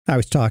I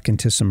was talking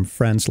to some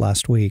friends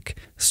last week,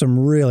 some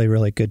really,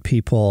 really good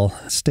people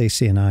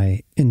Stacy and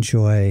I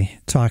enjoy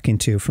talking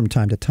to from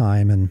time to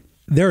time, and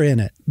they're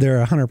in it.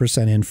 They're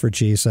 100% in for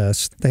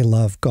Jesus. They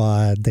love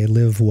God. They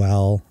live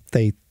well.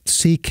 They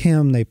seek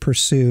Him. They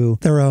pursue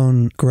their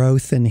own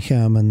growth in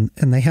Him, and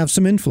they have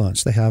some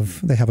influence. They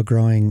have a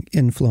growing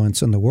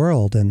influence in the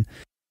world. And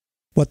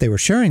what they were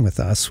sharing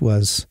with us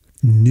was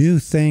new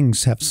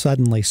things have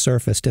suddenly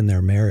surfaced in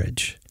their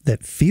marriage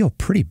that feel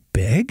pretty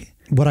big.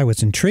 What I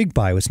was intrigued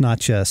by was not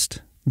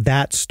just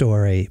that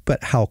story,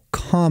 but how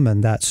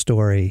common that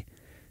story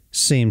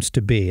seems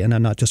to be. And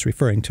I'm not just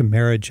referring to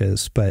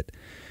marriages, but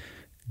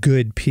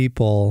good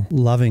people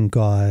loving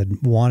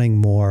God, wanting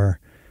more,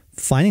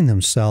 finding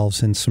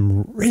themselves in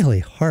some really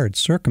hard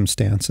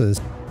circumstances.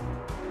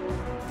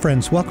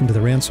 Friends, welcome to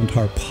the Ransomed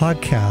Heart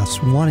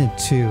Podcast. Wanted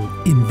to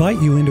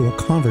invite you into a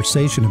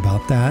conversation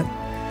about that.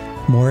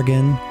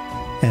 Morgan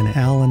and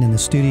Alan in the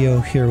studio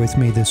here with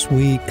me this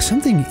week.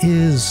 Something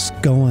is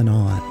going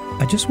on.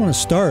 I just want to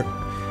start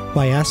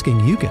by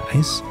asking you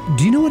guys,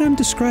 do you know what I'm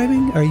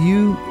describing?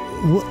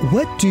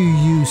 What do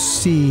you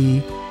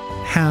see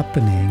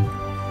happening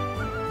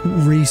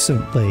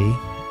recently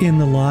in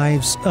the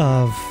lives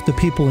of the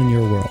people in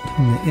your world,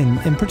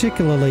 and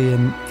particularly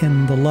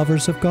in the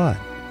lovers of God?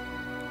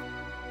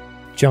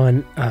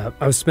 John,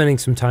 I was spending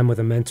some time with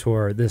a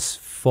mentor this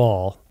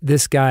fall.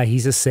 This guy,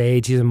 he's a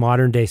sage, he's a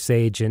modern day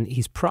sage, and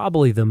he's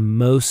probably the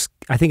most,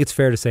 I think it's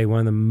fair to say, one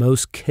of the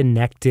most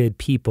connected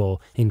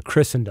people in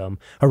Christendom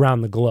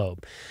around the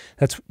globe.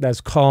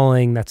 That's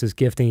calling, that's his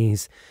gifting.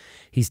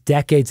 He's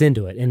decades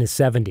into it, in his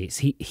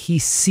 70s. He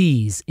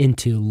sees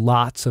into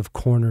lots of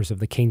corners of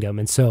the kingdom.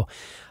 And so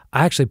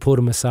I actually pulled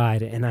him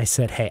aside and I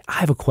said, hey, I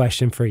have a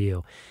question for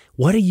you.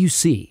 What do you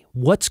see?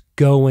 What's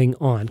going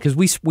on? Because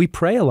we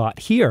pray a lot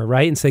here,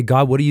 right? And say,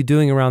 God, what are you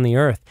doing around the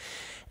earth?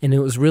 And it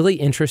was really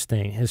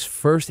interesting.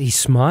 He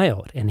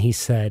smiled and he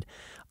said,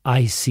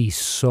 I see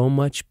so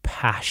much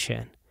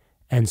passion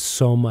and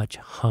so much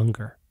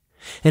hunger.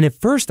 And at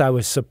first I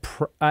was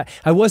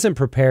I wasn't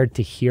prepared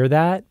to hear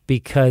that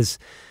because,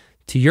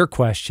 to your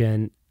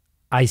question,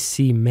 I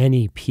see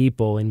many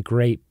people in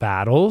great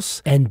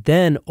battles. And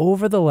then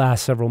over the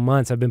last several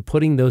months, I've been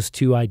putting those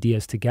two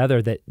ideas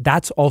together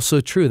that's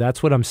also true.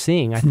 That's what I'm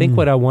seeing. I think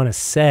what I want to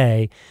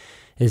say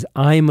is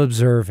I'm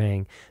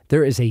observing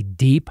there is a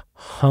deep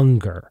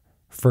hunger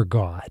for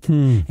God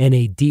and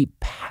a deep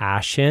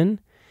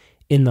passion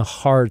in the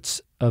hearts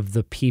of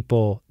the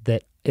people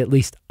that at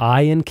least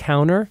I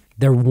encounter.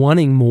 They're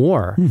wanting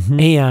more.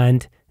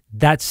 And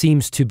that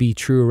seems to be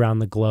true around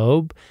the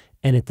globe.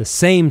 And at the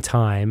same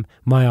time,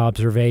 my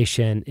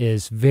observation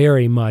is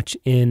very much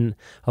in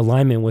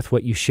alignment with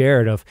what you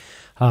shared of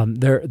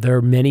there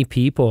are many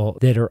people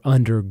that are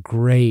under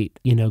great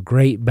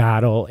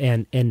battle,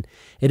 and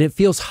it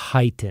feels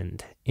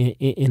heightened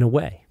in a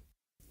way.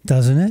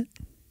 Doesn't it?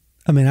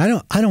 I mean, I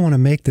don't want to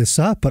make this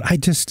up, but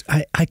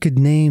I could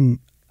name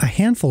a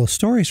handful of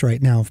stories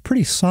right now of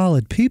pretty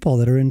solid people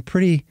that are in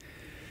pretty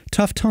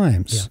tough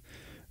times. Yeah.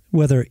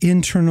 Whether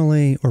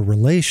internally or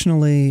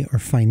relationally or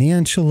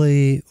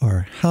financially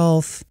or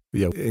health.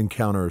 Yeah,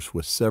 encounters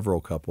with several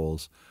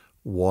couples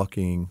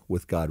walking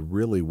with God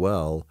really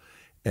well,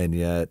 and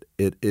yet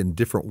in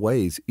different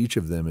ways, each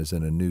of them is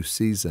in a new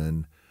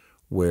season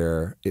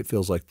where it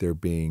feels like they're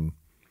being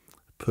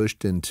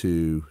pushed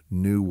into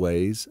new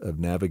ways of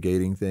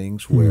navigating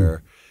things,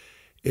 where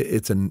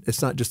it's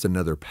not just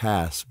another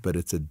pass, but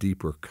it's a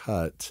deeper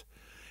cut.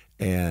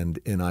 And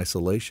in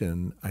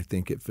isolation, I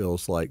think it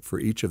feels like for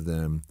each of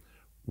them,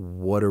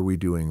 what are we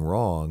doing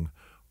wrong,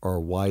 or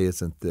why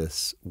isn't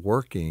this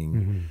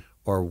working,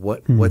 or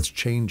what's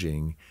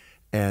changing?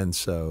 And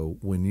so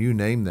when you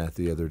named that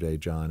the other day,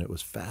 John, it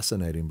was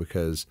fascinating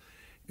because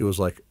it was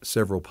like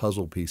several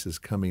puzzle pieces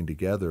coming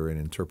together in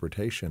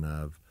interpretation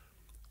of,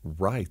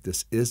 right,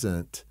 this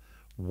isn't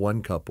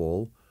one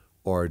couple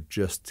or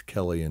just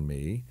Kelly and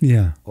me,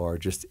 or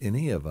just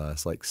any of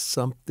us. Like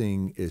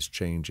something is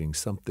changing,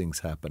 something's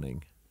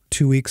happening.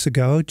 2 weeks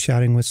ago,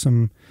 chatting with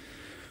some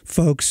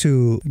folks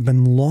who have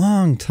been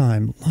long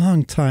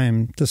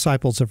time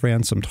disciples of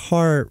Ransomed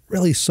Heart,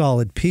 really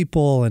solid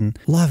people and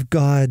love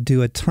God,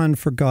 do a ton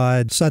for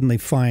God, suddenly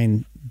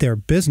find their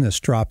business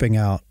dropping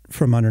out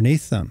from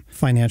underneath them.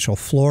 Financial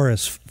floor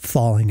is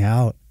falling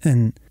out.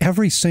 And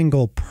every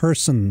single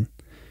person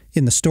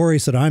in the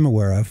stories that I'm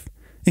aware of,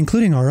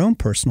 including our own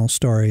personal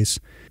stories,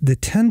 the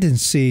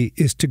tendency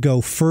is to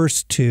go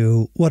first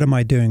to, what am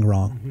I doing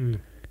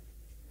wrong?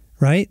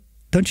 Right?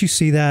 Don't you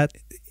see that?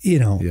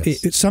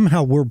 Yes.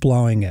 Somehow we're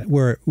blowing it.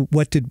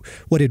 What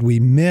did we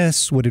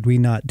miss? What did we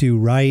not do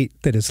right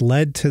that has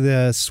led to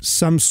this?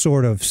 Some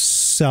sort of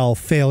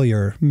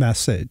self-failure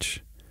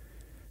message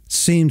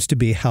seems to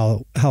be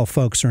how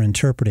folks are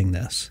interpreting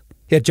this.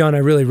 Yeah, John, I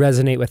really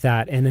resonate with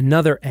that. And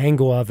another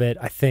angle of it,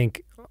 I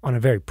think, on a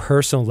very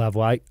personal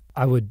level,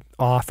 I would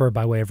offer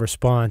by way of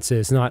response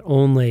is not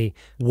only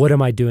what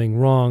am I doing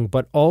wrong,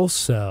 but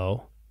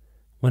also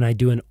when I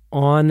do an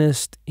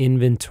honest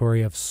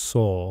inventory of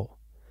soul,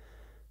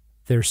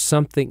 there's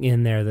something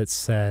in there that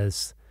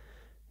says,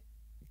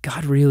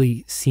 God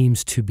really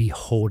seems to be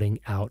holding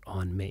out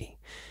on me.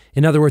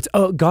 In other words,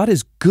 God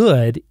is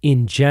good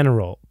in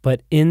general,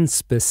 but in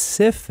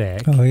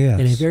specific, in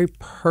a very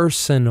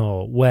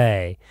personal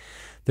way,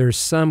 there's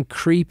some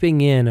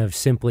creeping in of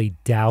simply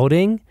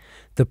doubting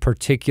the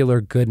particular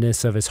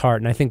goodness of his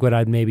heart. And I think what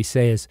I'd maybe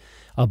say is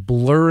a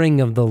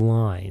blurring of the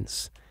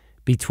lines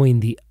between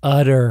the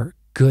utter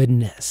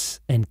goodness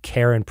and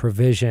care and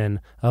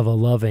provision of a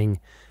loving,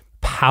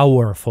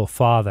 powerful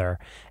Father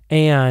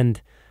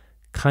and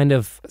kind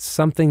of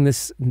something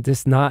this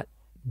not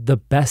the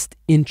best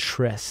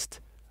interest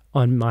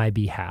on my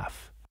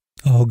behalf.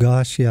 Oh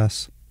gosh,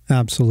 yes,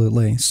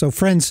 absolutely. So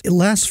friends,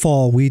 last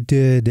fall we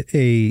did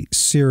a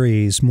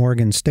series,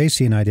 Morgan,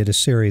 Stacy, and I did a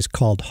series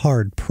called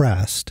Hard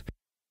Pressed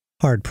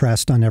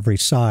on every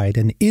side.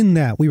 And in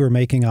that we were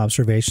making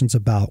observations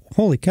about,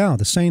 holy cow,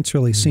 the saints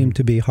really seem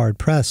to be hard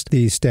pressed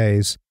these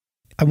days.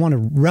 I want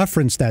to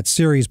reference that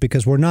series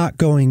because we're not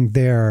going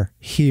there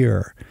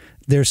here.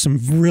 There's some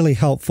really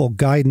helpful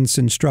guidance,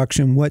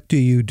 instruction. What do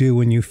you do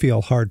when you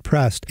feel hard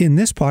pressed? In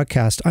this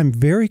podcast, I'm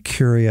very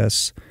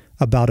curious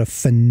about a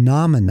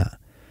phenomena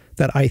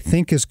that I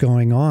think is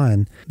going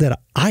on that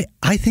I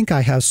think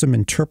I have some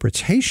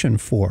interpretation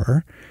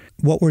for.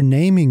 What we're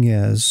naming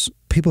is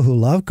people who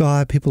love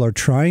God, people are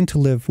trying to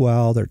live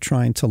well, they're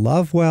trying to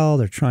love well,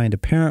 they're trying to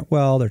parent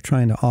well, they're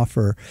trying to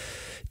offer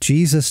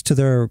Jesus to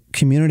their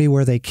community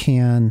where they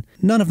can.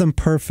 None of them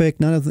perfect,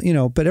 none of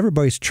them, but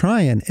everybody's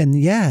trying.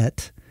 And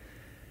yet,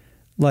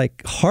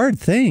 like hard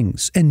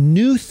things and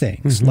new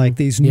things, like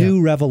these new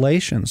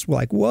revelations,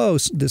 like, whoa,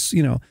 this,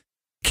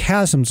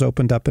 chasms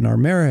opened up in our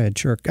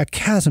marriage, or a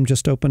chasm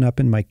just opened up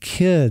in my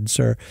kids,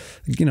 or,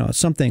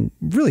 something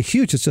really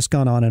huge has just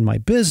gone on in my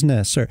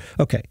business. So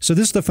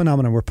this is the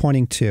phenomenon we're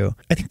pointing to.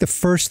 I think the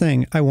first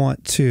thing I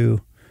want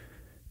to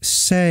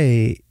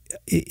say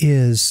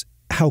is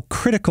how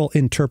critical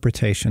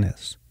interpretation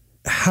is.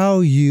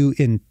 How you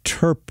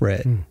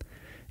interpret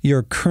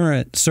your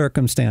current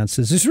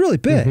circumstances is really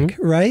big,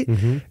 right?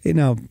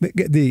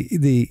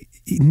 The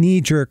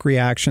knee-jerk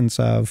reactions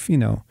of,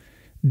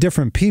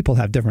 different people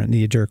have different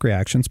knee-jerk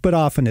reactions, but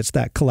often it's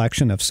that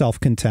collection of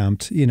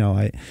self-contempt.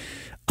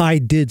 I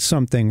did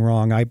something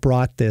wrong. I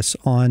brought this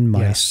on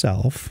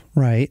myself,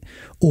 right?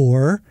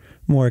 Or,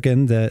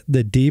 Morgan,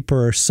 the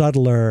deeper,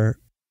 subtler,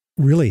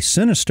 really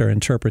sinister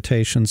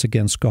interpretations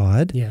against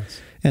God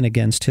and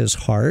against his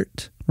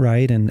heart,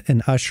 right?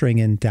 And ushering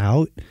in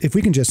doubt. If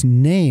we can just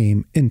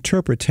name,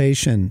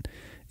 interpretation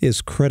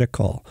is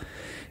critical.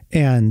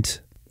 And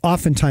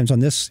oftentimes on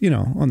this,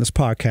 on this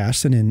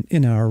podcast and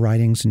in our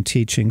writings and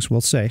teachings, we'll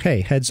say,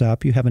 hey, heads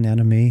up, you have an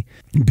enemy.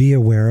 Be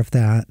aware of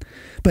that.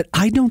 But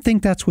I don't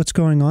think that's what's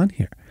going on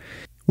here.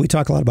 We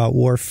talk a lot about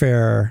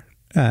warfare.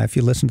 If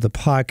you listen to the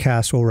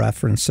podcast, we'll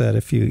reference it.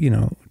 If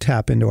you,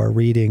 tap into our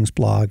readings,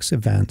 blogs,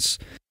 events.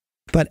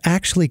 But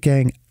actually,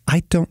 gang,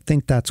 I don't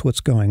think that's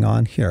what's going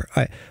on here.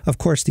 Of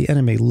course, the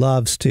enemy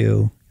loves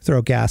to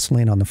throw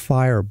gasoline on the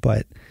fire,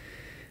 but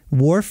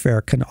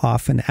warfare can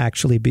often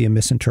actually be a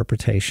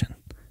misinterpretation.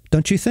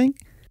 Don't you think?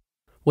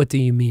 What do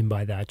you mean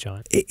by that,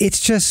 John?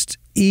 It's just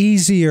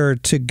easier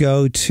to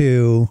go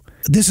to,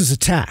 this is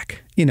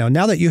attack.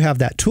 Now that you have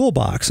that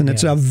toolbox, and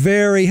it's a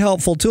very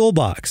helpful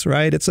toolbox,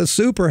 right? It's a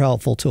super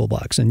helpful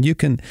toolbox, and you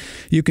can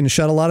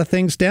shut a lot of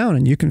things down,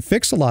 and you can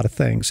fix a lot of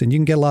things, and you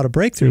can get a lot of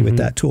breakthrough with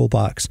that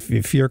toolbox.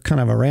 If you're kind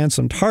of a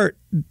ransomed heart,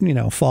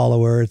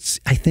 follower,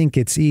 I think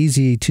it's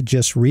easy to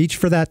just reach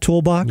for that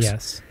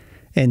toolbox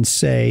and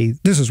say,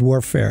 this is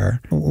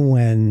warfare,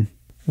 when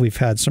we've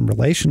had some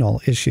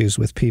relational issues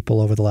with people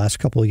over the last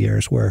couple of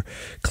years where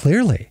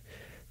clearly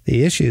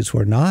the issues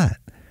were not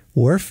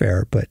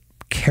warfare, but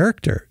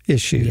character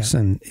issues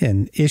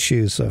and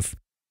issues of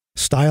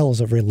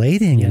styles of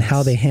relating and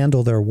how they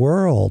handle their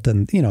world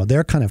and,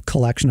 their kind of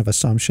collection of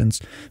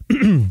assumptions.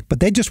 But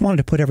they just wanted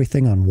to put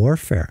everything on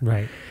warfare.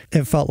 Right.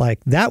 It felt like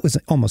that was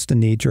almost a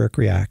knee-jerk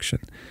reaction.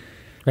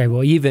 Right.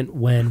 Well, even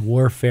when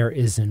warfare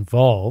is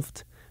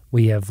involved,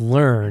 we have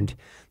learned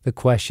the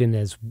question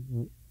is,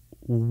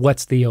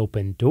 what's the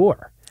open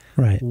door?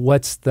 Right.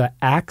 What's the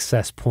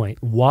access point?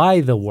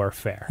 Why the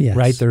warfare? Yes.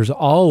 Right. There's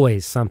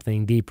always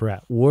something deeper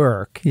at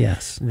work.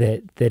 Yes.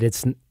 That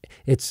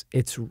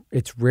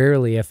it's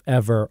rarely, if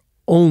ever,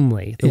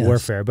 only the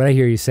warfare. But I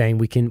hear you saying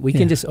we can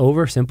just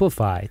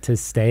oversimplify to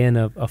stay in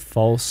a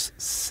false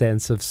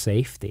sense of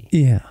safety.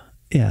 Yeah.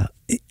 Yeah.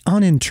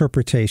 On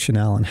interpretation,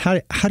 Alan,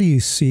 how do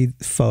you see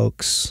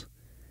folks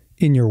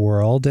in your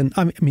world? And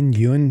I mean,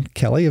 you and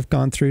Kelly have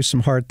gone through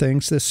some hard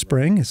things this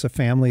spring as a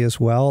family as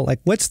well.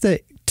 Like, what's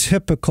the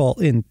typical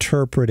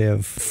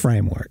interpretive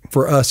framework?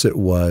 For us, it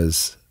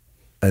was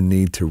a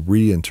need to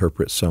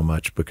reinterpret so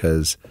much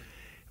because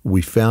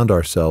we found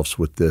ourselves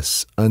with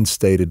this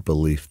unstated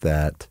belief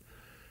that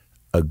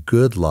a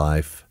good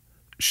life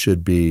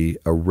should be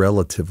a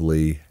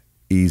relatively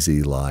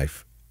easy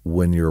life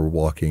when you're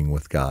walking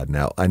with God.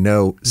 Now, I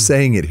know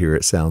saying it here,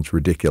 it sounds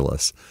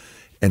ridiculous.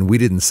 And we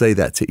didn't say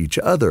that to each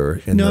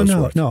other in those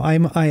words. No.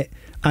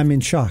 I'm in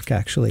shock.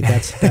 Actually,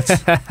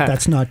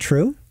 that's not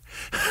true.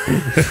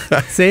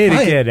 Say it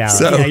again,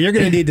 Alan. Yeah, you're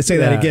going to need to say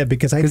that again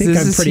because I think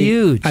I'm pretty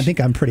huge. I think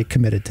I'm pretty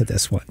committed to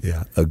this one.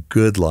 Yeah, a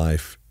good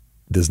life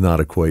does not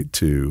equate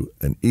to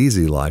an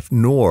easy life,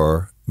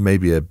 nor,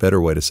 maybe a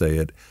better way to say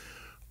it,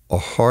 a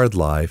hard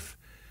life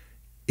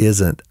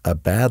isn't a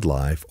bad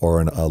life or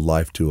a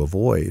life to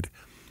avoid.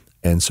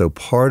 And so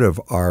part of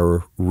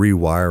our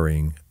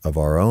rewiring of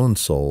our own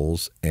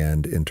souls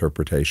and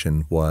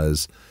interpretation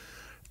was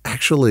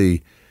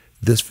actually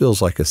this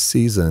feels like a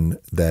season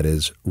that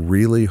is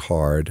really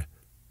hard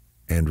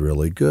and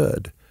really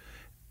good.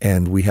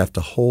 And we have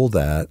to hold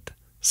that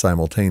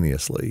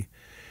simultaneously.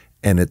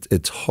 And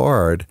it's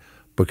hard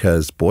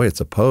because, boy,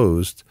 it's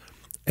opposed,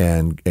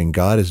 and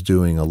God is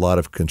doing a lot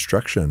of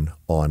construction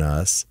on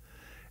us,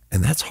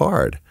 and that's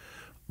hard.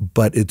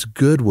 But it's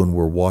good when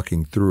we're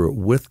walking through it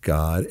with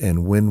God,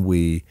 and when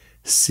we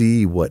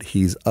see what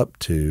He's up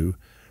to,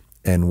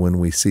 and when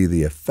we see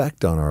the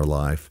effect on our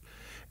life.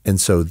 And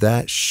so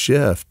that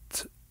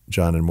shift,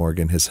 John and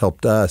Morgan, has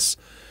helped us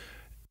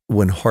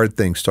when hard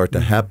things start to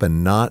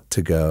happen, not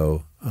to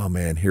go, oh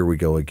man, here we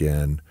go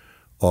again,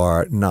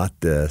 or not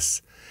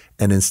this,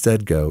 and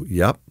instead go,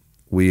 yep,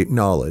 we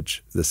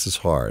acknowledge this is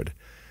hard.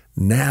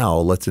 Now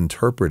let's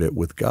interpret it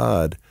with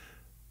God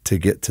to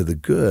get to the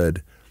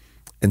good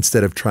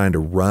instead of trying to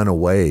run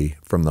away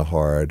from the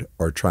hard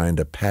or trying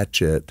to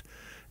patch it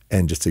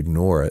and just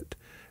ignore it.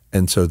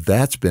 And so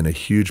that's been a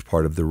huge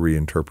part of the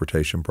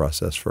reinterpretation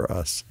process for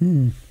us.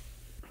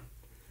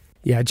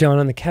 Yeah, John,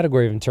 on the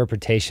category of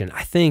interpretation,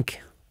 I think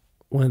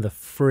one of the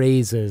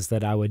phrases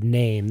that I would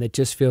name that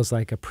just feels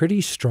like a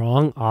pretty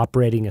strong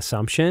operating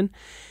assumption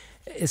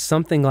is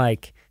something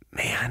like,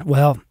 man,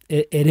 well,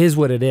 it is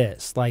what it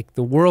is. Like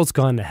the world's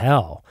gone to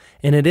hell,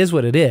 and it is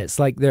what it is.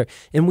 Like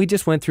and we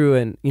just went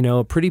through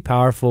a pretty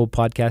powerful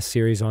podcast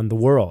series on the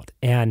world,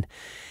 and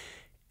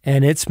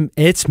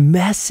it's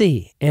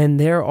messy, and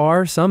there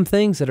are some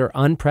things that are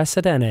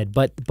unprecedented.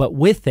 But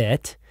with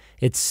it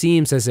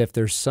seems as if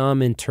there's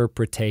some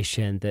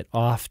interpretation that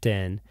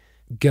often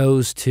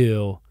goes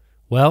to,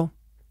 well,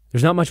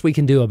 there's not much we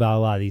can do about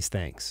a lot of these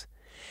things,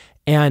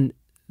 and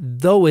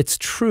though it's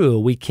true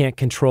we can't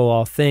control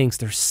all things,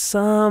 there's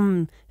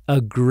some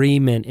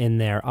agreement in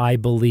there, I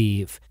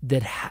believe,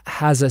 that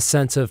has a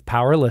sense of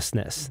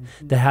powerlessness,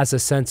 that has a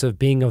sense of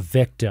being a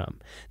victim,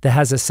 that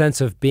has a sense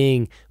of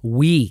being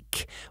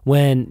weak,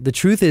 when the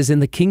truth is in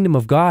the kingdom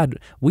of God,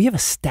 we have a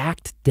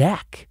stacked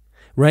deck,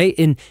 right?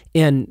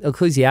 And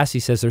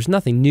Ecclesiastes says there's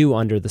nothing new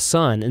under the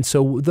sun. And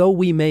so though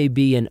we may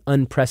be in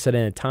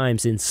unprecedented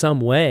times in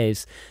some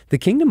ways, the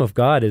kingdom of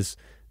God is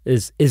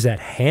at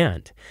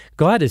hand.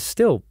 God is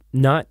still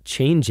not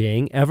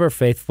changing, ever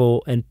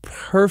faithful and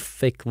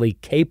perfectly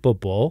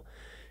capable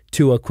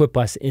to equip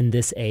us in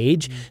this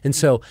age. And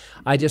so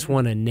I just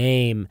want to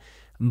name,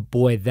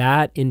 boy,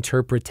 that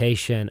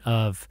interpretation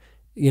of,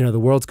 the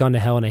world's gone to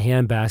hell in a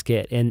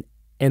handbasket,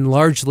 and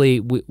largely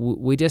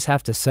we just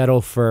have to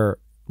settle for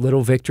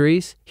little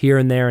victories here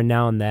and there and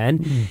now and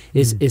then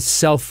is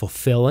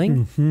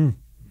self-fulfilling.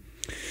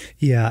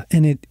 Yeah,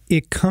 and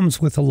it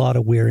comes with a lot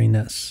of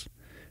weariness.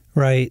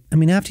 Right. I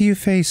mean, after you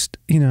faced,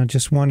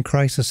 just one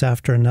crisis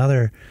after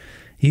another,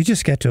 you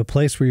just get to a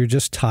place where you're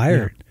just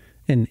tired.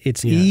 Yeah. And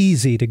it's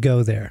easy to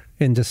go there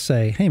and just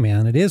say, hey,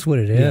 man, it is what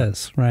it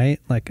is, right?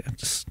 Like,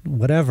 just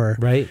whatever.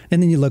 Right.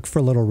 And then you look for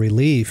a little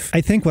relief.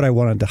 I think what I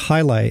wanted to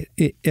highlight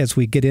as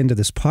we get into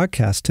this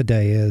podcast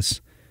today is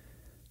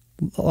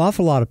an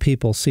awful lot of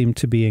people seem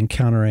to be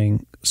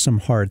encountering some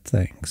hard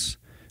things.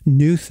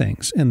 New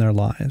things in their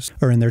lives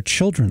or in their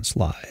children's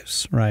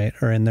lives, right?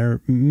 Or in their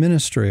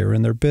ministry or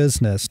in their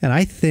business. And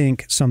I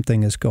think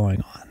something is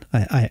going on.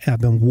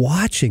 I've been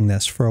watching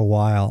this for a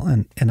while,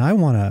 and I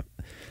want to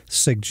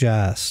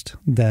suggest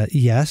that,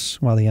 yes,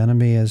 while the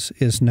enemy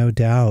is no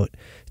doubt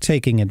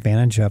taking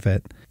advantage of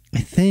it,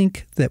 I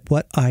think that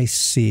what I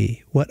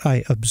see, what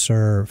I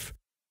observe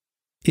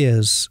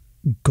is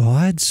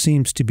God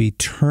seems to be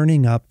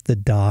turning up the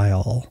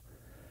dial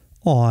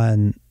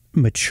on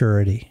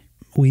maturity.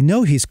 We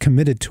know He's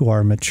committed to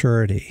our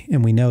maturity,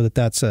 and we know that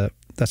that's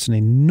an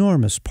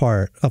enormous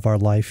part of our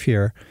life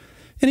here.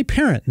 Any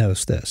parent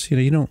knows this.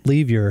 You don't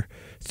leave your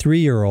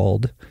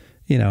 3-year-old,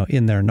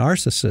 in their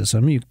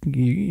narcissism.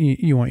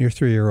 You want your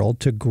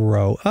 3-year-old to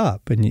grow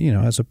up, and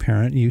as a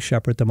parent, you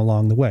shepherd them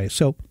along the way.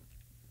 So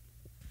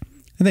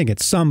I think at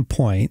some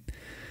point,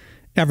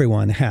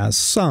 everyone has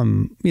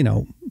some,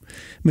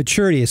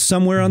 maturity is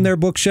somewhere on their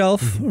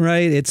bookshelf,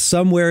 right? It's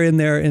somewhere in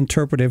their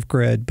interpretive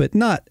grid, but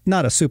not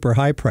a super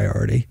high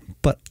priority.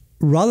 But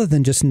rather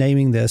than just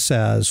naming this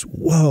as,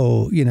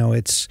 whoa,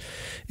 it's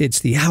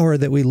the hour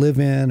that we live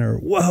in, or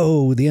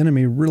whoa, the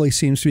enemy really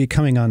seems to be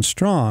coming on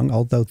strong,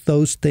 although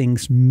those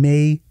things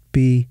may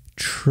be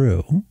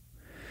true,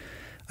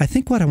 I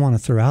think what I want to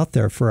throw out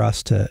there for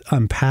us to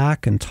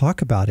unpack and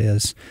talk about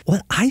is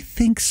what I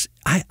think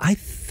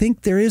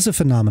there is a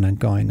phenomenon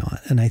going on,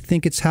 and I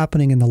think it's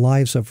happening in the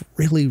lives of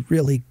really,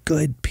 really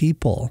good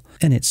people.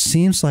 And it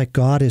seems like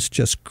God is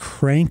just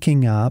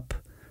cranking up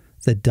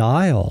the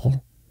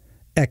dial,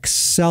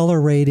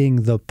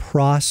 accelerating the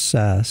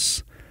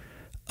process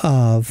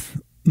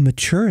of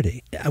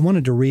maturity. I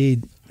wanted to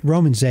read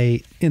Romans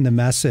 8 in the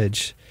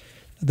Message.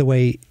 The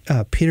way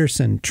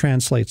Peterson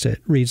translates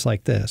it reads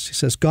like this. He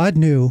says, God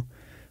knew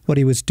what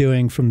he was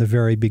doing from the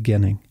very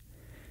beginning.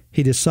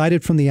 He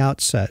decided from the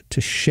outset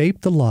to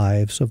shape the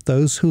lives of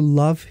those who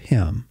love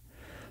him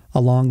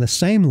along the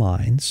same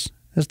lines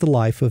as the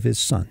life of his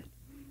Son.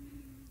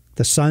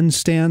 The Son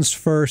stands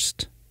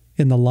first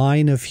in the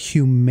line of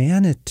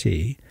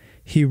humanity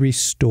he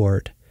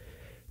restored.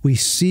 We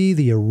see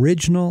the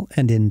original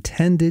and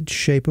intended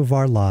shape of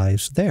our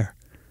lives there,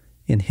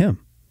 in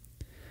him.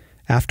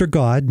 After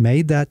God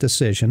made that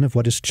decision of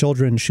what his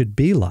children should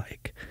be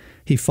like,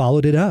 he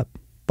followed it up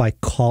by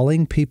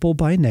calling people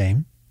by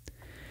name.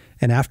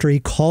 And after he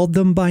called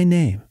them by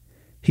name,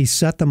 he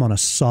set them on a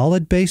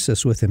solid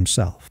basis with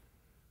himself.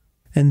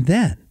 And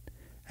then,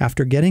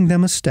 after getting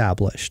them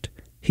established,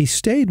 he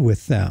stayed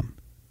with them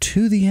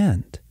to the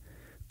end,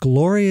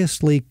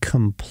 gloriously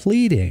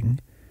completing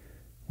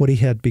what he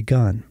had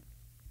begun.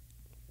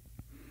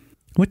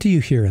 What do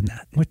you hear in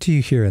that? What do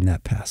you hear in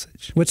that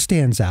passage? What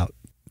stands out?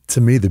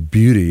 To me, the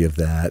beauty of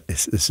that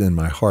is in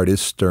my heart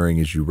is stirring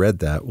as you read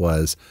that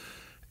was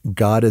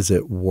God is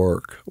at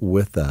work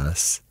with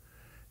us,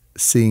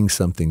 seeing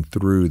something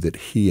through that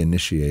he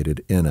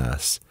initiated in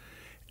us.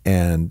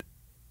 And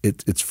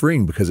it's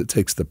freeing because it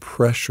takes the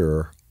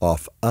pressure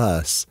off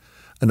us.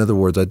 In other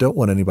words, I don't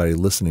want anybody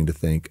listening to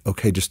think,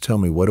 okay, just tell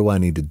me, what do I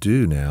need to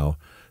do now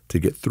to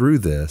get through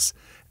this?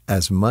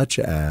 As much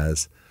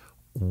as,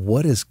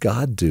 what is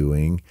God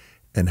doing?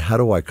 And how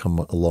do I come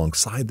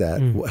alongside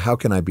that? How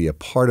can I be a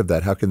part of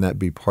that? How can that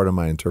be part of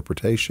my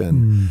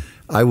interpretation?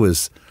 I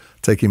was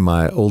taking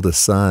my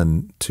oldest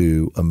son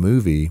to a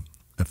movie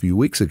a few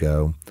weeks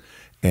ago,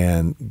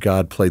 and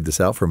God played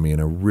this out for me in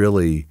a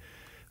really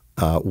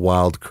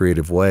wild,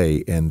 creative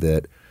way, and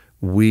that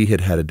we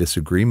had a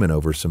disagreement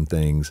over some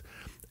things,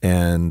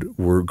 and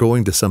we're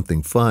going to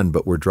something fun,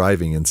 but we're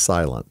driving in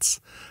silence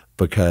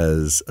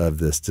because of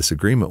this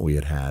disagreement we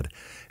had had.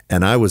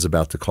 And I was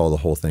about to call the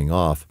whole thing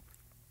off,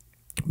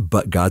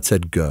 but God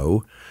said,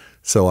 go.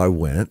 So I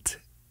went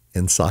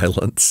in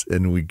silence,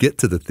 and we get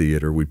to the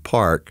theater, we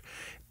park,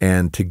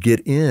 and to get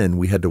in,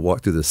 we had to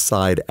walk through the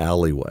side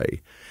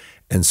alleyway.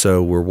 And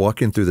so we're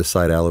walking through the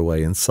side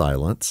alleyway in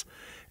silence,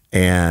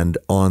 and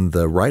on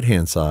the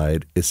right-hand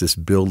side is this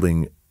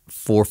building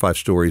 4 or 5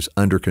 stories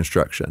under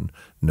construction.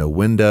 No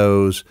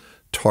windows,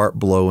 tarp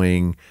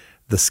blowing,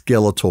 the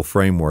skeletal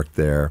framework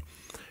there.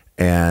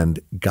 And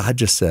God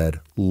just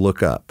said,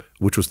 look up,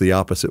 which was the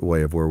opposite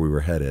way of where we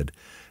were headed.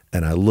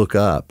 And I look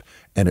up,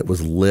 and it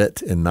was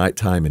lit in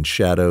nighttime and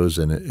shadows,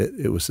 and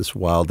it was this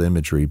wild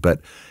imagery.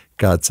 But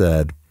God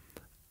said,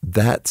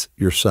 that's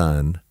your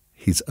son.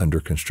 He's under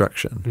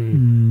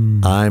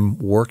construction. I'm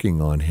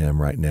working on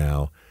him right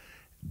now.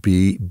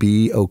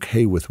 Be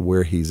okay with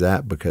where he's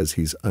at because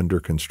he's under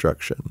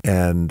construction.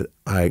 And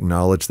I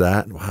acknowledge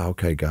that. Wow,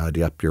 okay, God,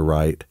 yep, you're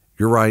right.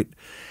 You're right.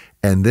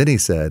 And then he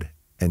said,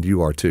 and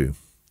you are too.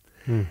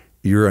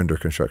 You're under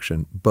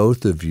construction.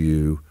 Both of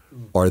you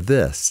are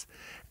this.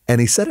 And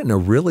he said it in a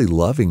really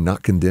loving,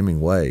 not condemning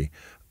way.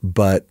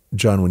 But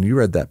John, when you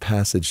read that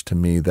passage to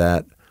me,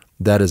 that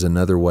is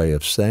another way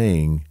of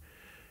saying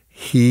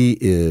he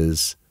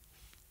is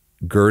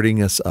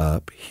girding us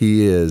up.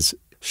 He is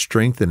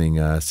strengthening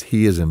us.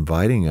 He is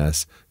inviting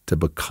us to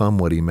become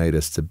what he made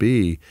us to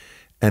be.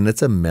 And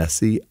it's a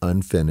messy,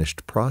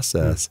 unfinished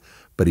process,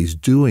 but he's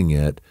doing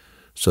it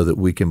so that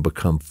we can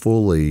become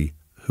fully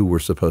who we're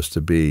supposed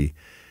to be.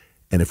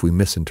 And if we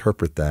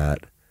misinterpret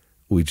that,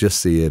 we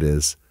just see it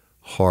as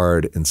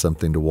hard and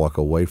something to walk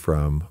away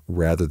from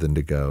rather than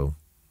to go,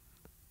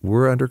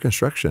 we're under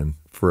construction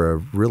for a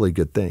really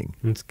good thing.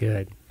 That's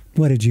good.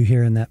 What did you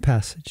hear in that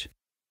passage?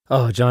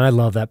 Oh, John, I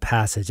love that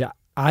passage.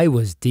 I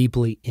was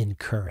deeply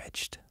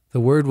encouraged. The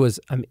word was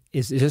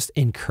is just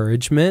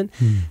encouragement.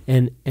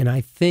 And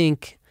I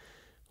think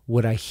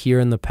what I hear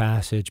in the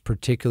passage,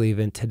 particularly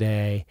even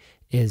today,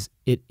 is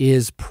it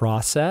is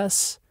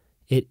process.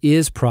 It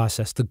is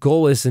process. The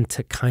goal isn't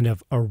to kind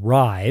of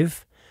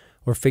arrive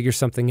or figure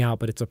something out,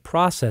 but it's a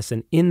process.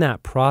 And in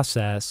that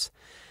process,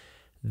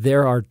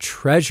 there are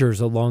treasures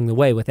along the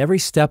way. With every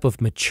step of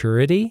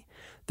maturity,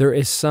 there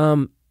is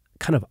some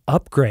kind of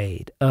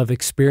upgrade of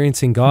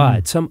experiencing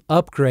God, some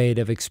upgrade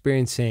of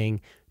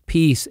experiencing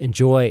peace and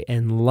joy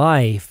and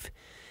life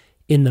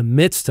in the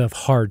midst of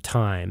hard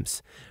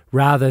times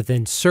rather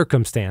than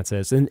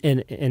circumstances.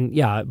 And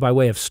yeah, by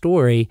way of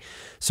story,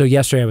 so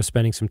yesterday I was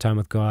spending some time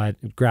with God,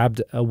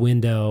 grabbed a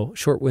window,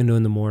 short window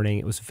in the morning.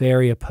 It was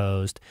very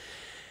opposed.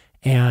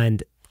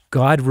 And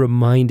God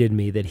reminded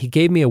me that he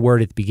gave me a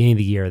word at the beginning of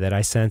the year that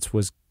I sensed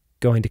was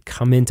going to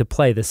come into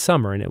play this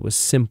summer, and it was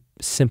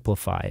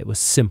simplify. It was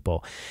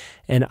simple.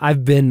 And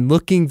I've been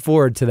looking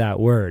forward to that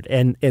word.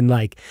 And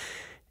like,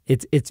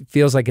 it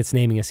feels like it's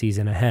naming a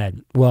season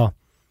ahead. Well,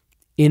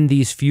 in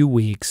these few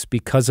weeks,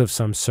 because of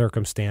some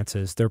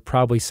circumstances, they're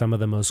probably some of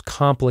the most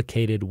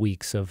complicated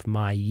weeks of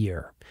my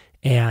year.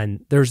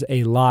 And there's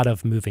a lot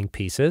of moving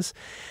pieces.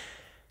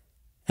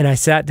 And I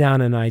sat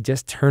down and I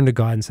just turned to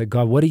God and said,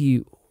 God, what are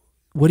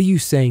you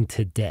saying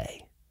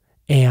today?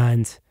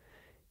 And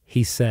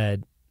he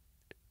said,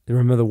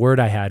 remember the word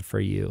I had for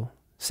you,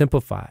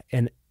 simplify.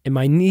 And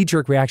my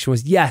knee-jerk reaction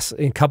was, yes,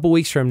 in a couple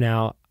weeks from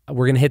now,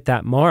 we're going to hit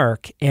that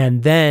mark,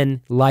 and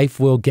then life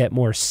will get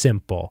more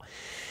simple.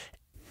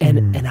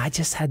 And I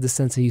just had the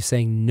sense of you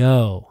saying,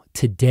 no,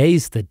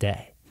 today's the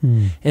day.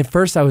 And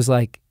first I was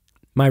like,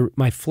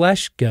 my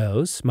flesh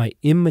goes, my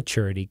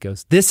immaturity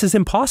goes, this is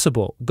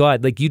impossible.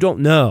 God, like, you don't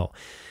know.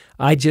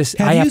 Have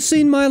you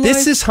seen my life?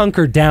 This is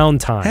hunker down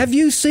time. Have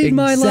you seen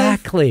my life?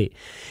 Exactly.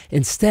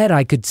 Instead,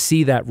 I could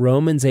see that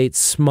Romans 8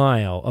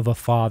 smile of a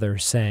father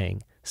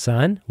saying,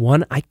 son,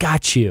 1, I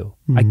got you.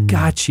 I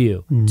got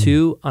you.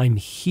 2, I'm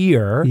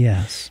here.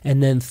 Yes.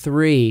 And then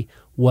 3,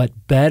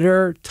 what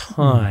better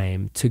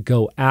time to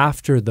go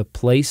after the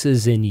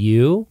places in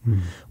you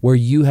where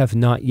you have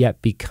not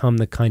yet become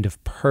the kind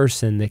of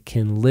person that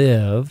can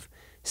live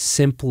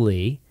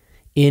simply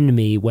in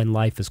me when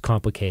life is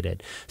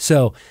complicated.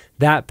 So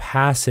that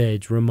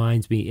passage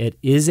reminds me it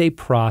is a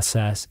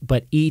process,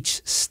 but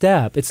each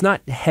step, it's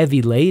not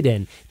heavy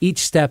laden. Each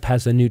step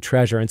has a new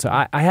treasure. And so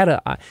I had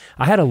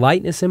a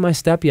lightness in my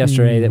step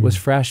yesterday that was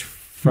fresh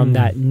from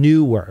that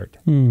new word.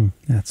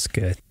 That's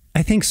good.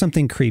 I think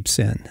something creeps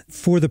in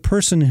for the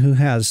person who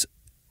has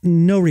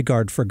no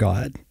regard for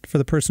God, for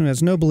the person who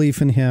has no belief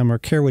in him or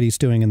care what he's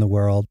doing in the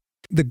world.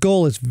 The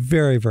goal is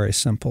very, very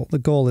simple. The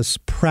goal is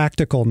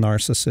practical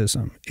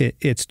narcissism.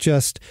 It's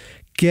just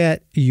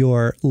get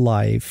your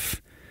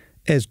life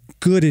as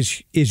good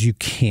as you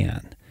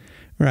can,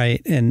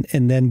 right? And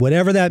then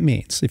whatever that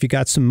means. If you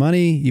got some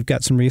money, you've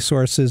got some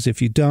resources.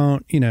 If you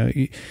don't,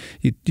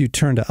 you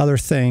turn to other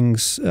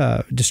things,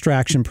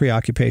 distraction,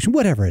 preoccupation,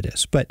 whatever it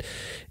is. But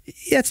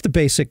that's the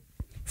basic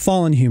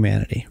fallen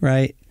humanity,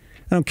 right?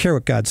 I don't care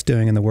what God's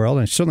doing in the world,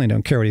 and I certainly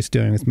don't care what he's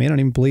doing with me. I don't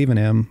even believe in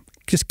him.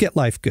 Just get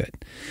life good.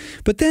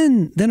 But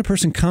then a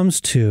person comes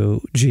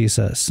to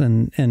Jesus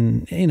and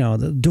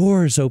the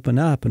doors open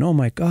up and, oh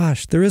my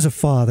gosh, there is a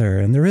Father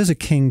and there is a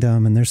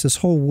kingdom and there's this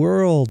whole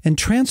world, and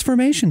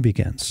transformation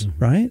begins,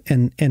 right?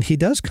 And he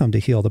does come to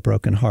heal the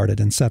brokenhearted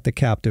and set the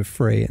captive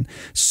free, and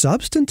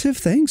substantive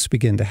things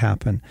begin to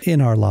happen in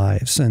our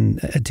lives,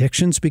 and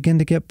addictions begin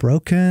to get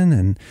broken,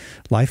 and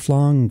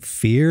lifelong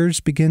fears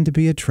begin to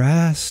be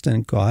addressed,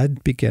 and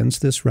God begins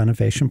this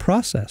renovation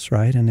process,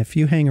 right? And if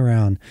you hang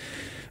around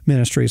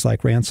ministries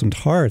like Ransomed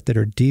Heart that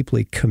are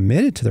deeply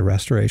committed to the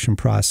restoration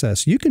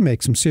process, you can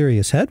make some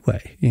serious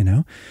headway.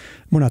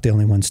 We're not the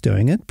only ones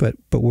doing it, but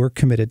we're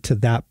committed to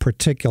that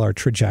particular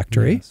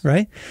trajectory,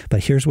 right?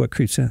 But here's what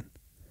creeps in.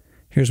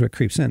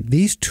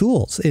 These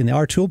tools in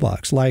our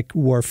toolbox, like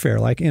warfare,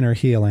 like inner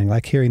healing,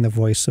 like hearing the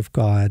voice of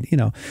God,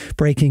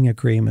 breaking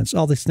agreements,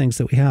 all these things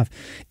that we have,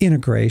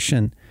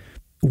 integration,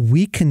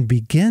 we can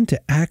begin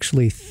to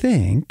actually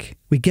think.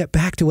 We get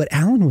back to what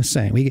Alan was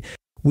saying.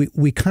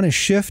 We kind of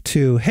shift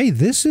to, hey,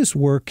 this is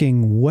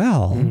working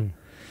well.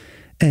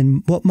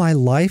 And what my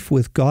life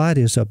with God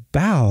is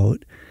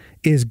about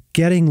is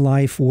getting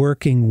life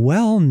working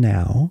well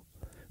now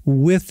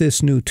with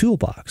this new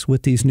toolbox,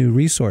 with these new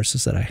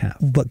resources that I have.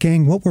 But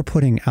gang, what we're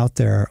putting out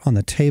there on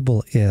the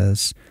table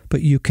is,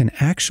 but you can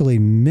actually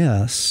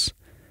miss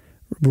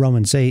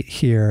Romans 8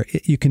 here.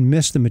 You can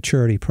miss the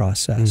maturity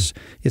process.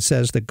 It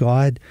says that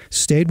God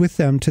stayed with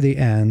them to the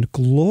end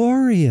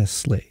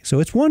gloriously.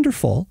 So it's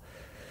wonderful.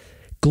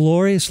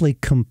 Gloriously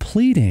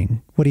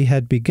completing what he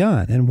had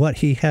begun. And what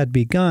he had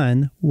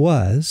begun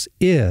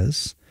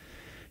is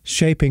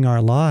shaping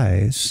our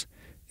lives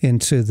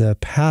into the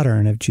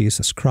pattern of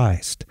Jesus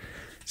Christ.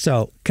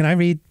 So can I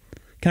read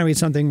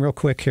something real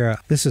quick here?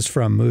 This is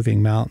from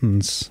Moving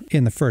Mountains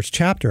in the first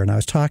chapter, and I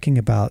was talking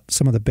about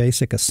some of the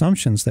basic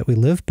assumptions that we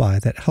live by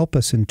that help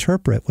us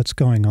interpret what's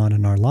going on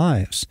in our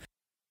lives.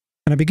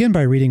 And I begin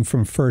by reading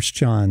from 1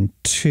 John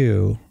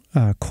 2,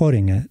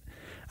 quoting it.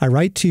 I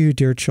write to you,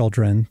 dear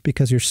children,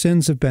 because your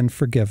sins have been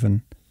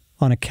forgiven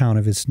on account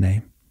of his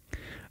name.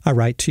 I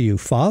write to you,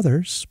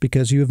 fathers,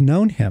 because you have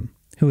known him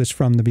who is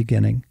from the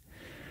beginning.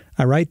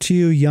 I write to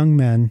you, young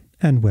men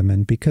and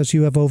women, because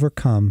you have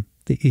overcome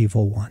the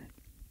evil one.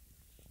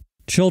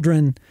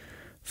 Children,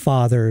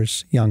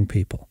 fathers, young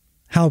people.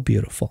 How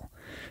beautiful.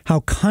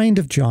 How kind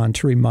of John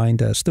to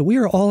remind us that we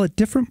are all at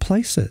different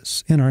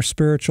places in our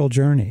spiritual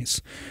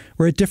journeys.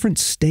 We're at different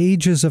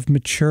stages of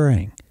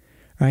maturing.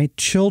 Right?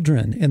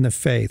 Children in the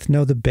faith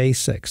know the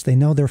basics. They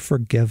know they're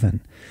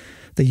forgiven.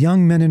 The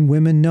young men and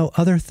women know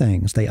other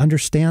things. They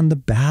understand the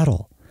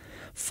battle.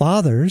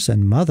 Fathers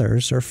and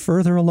mothers are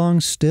further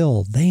along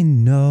still. They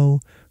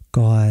know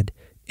God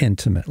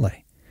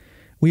intimately.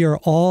 We are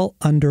all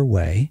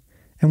underway,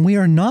 and we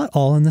are not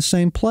all in the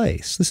same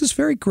place. This is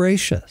very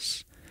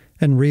gracious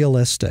and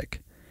realistic,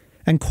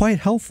 and quite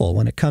helpful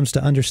when it comes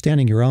to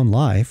understanding your own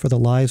life or the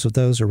lives of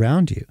those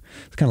around you.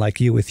 It's kind of like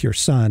you with your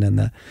son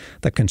and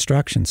the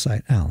construction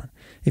site, Alan.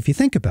 If you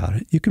think about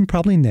it, you can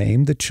probably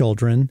name the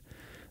children,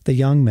 the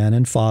young men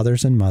and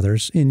fathers and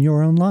mothers in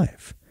your own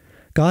life.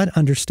 God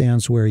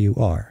understands where you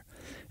are.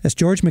 As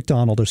George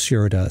MacDonald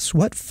assured us,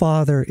 what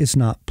father is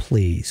not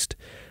pleased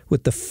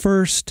with the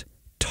first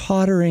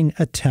tottering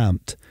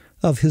attempt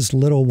of his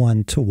little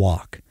one to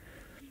walk?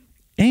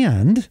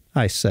 And,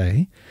 I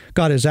say,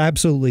 God is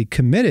absolutely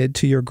committed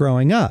to your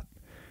growing up.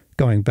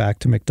 Going back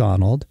to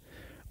MacDonald,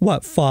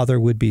 what father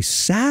would be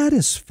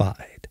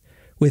satisfied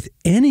with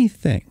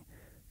anything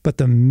but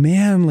the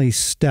manly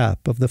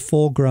step of the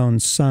full-grown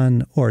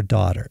son or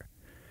daughter?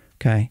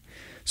 Okay?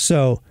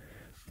 So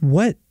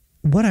what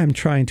I'm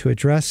trying to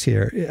address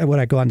here, what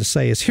I go on to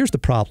say is, here's the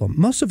problem.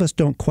 Most of us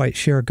don't quite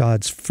share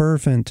God's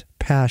fervent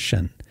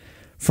passion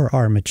for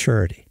our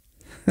maturity.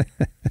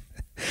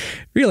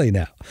 Really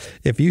now,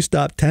 if you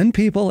stopped 10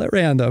 people at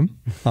random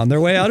on their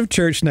way out of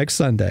church next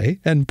Sunday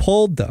and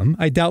polled them,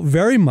 I doubt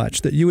very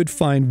much that you would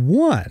find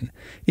 1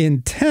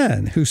 in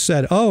 10 who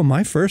said, oh,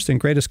 my first and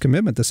greatest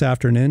commitment this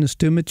afternoon is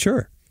to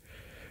mature.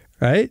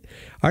 Right?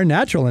 Our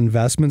natural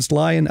investments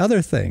lie in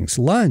other things: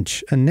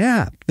 lunch, a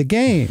nap, the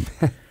game,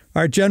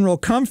 our general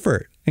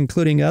comfort,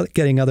 including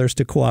getting others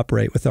to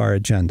cooperate with our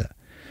agenda.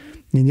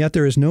 And yet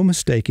there is no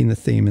mistaking the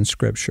theme in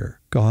Scripture.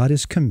 God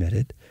is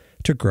committed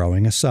to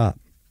growing us up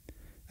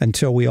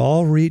until we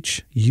all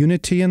reach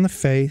unity in the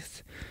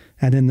faith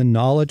and in the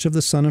knowledge of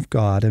the Son of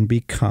God and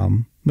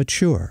become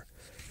mature.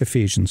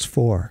 Ephesians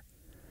 4.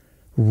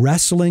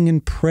 Wrestling in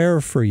prayer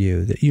for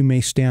you that you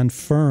may stand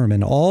firm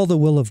in all the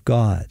will of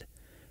God,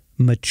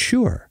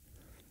 mature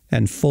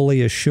and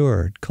fully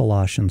assured.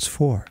 Colossians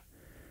 4.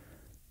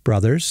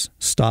 Brothers,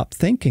 stop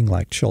thinking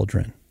like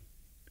children.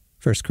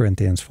 1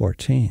 Corinthians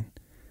 14.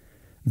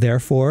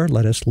 Therefore,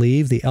 let us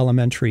leave the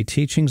elementary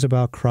teachings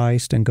about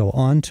Christ and go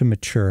on to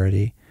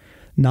maturity,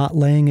 not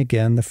laying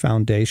again the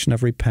foundation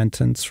of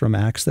repentance from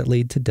acts that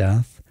lead to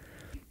death,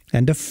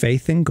 and of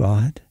faith in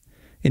God,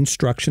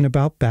 instruction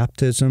about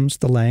baptisms,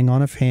 the laying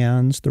on of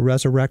hands, the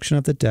resurrection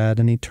of the dead,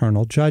 and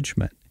eternal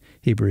judgment.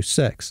 Hebrews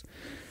 6.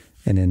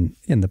 And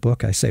in the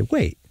book I say,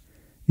 wait,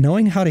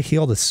 knowing how to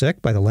heal the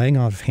sick by the laying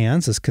on of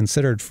hands is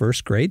considered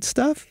first grade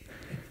stuff?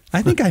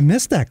 I think I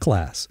missed that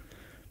class.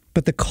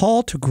 But the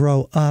call to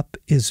grow up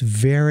is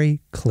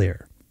very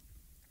clear.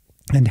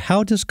 And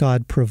how does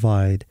God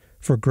provide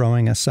for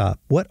growing us up?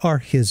 What are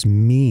his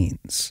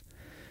means?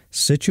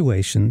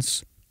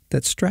 Situations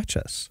that stretch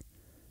us,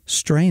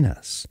 strain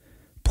us,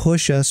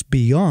 push us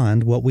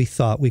beyond what we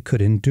thought we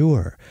could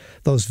endure.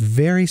 Those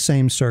very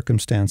same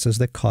circumstances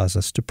that cause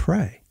us to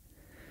pray.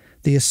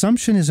 The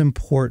assumption is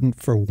important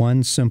for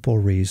one simple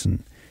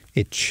reason.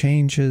 It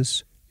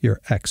changes your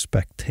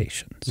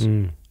expectations.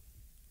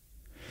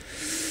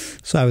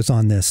 So I was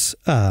on this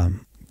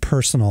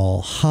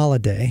personal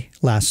holiday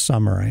last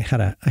summer. I had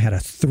a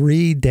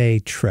 3-day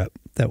trip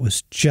that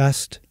was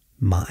just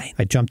mine.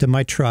 I jumped in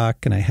my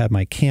truck and I had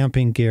my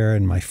camping gear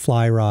and my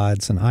fly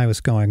rods, and I was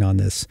going on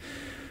this,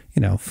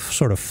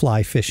 sort of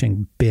fly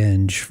fishing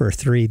binge for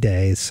 3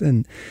 days.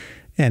 And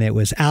it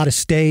was out of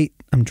state.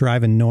 I'm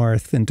driving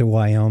north into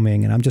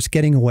Wyoming, and I'm just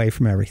getting away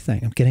from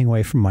everything. I'm getting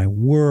away from my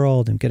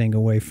world. I'm getting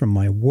away from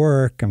my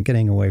work. I'm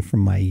getting away from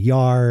my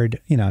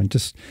yard.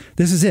 This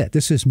is it.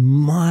 This is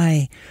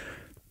my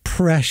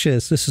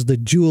precious, this is the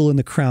jewel in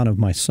the crown of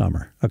my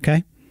summer,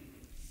 okay?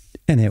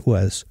 And it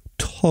was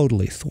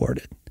totally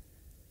thwarted.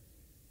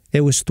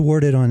 It was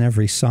thwarted on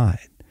every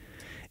side.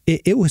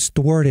 It was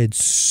thwarted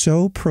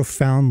so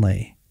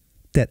profoundly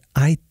that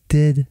I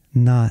did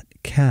not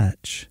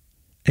catch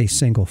a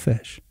single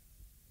fish.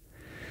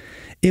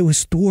 It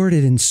was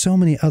thwarted in so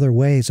many other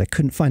ways. I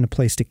couldn't find a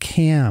place to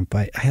camp.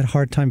 I had a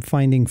hard time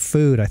finding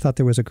food. I thought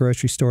there was a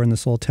grocery store in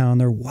this little town.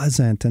 There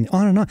wasn't. And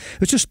on and on. It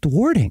was just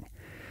thwarting.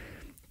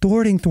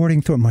 Thwarting.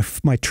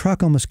 My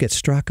truck almost gets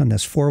struck on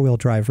this 4-wheel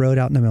drive road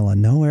out in the middle of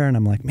nowhere. And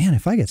I'm like, man,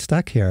 if I get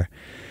stuck here,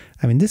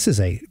 this is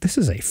a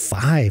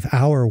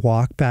 5-hour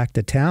walk back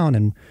to town.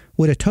 And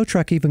would a tow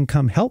truck even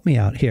come help me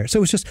out here? So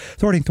it was just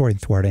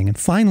thwarting. And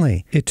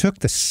finally, it took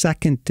the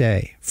second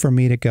day for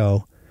me to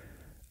go,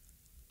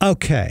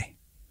 okay,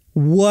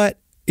 what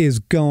is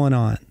going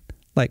on?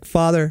 Like,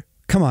 Father,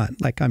 come on.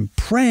 Like, I'm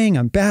praying,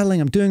 I'm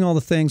battling, I'm doing all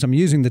the things, I'm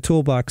using the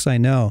toolbox I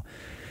know.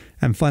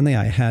 And finally,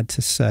 I had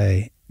to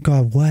say,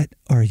 God, what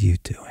are you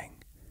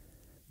doing?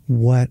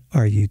 What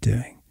are you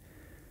doing?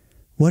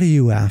 What are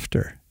you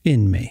after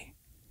in me?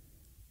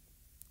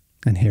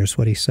 And here's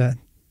what he said.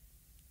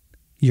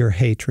 Your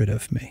hatred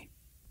of me.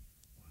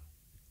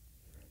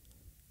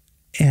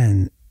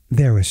 And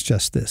there was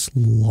just this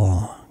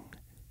long,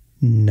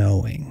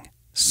 knowing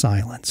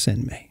silence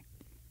in me.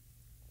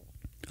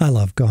 I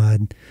love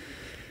God.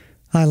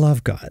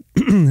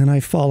 And I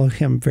follow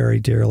him very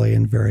dearly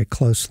and very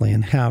closely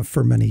and have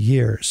for many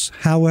years.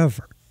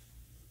 However,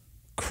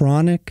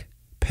 chronic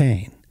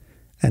pain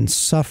and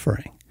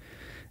suffering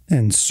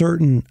and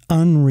certain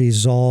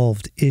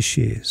unresolved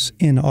issues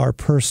in our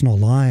personal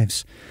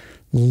lives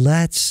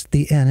lets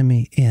the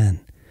enemy in.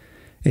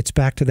 It's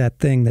back to that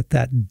thing,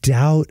 that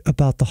doubt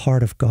about the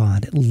heart of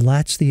God. It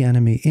lets the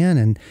enemy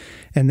in.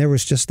 And there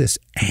was just this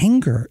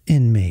anger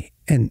in me.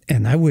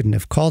 And I wouldn't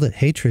have called it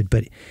hatred,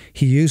 but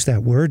he used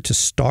that word to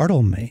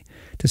startle me,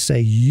 to say,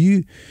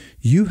 you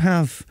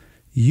have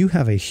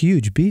a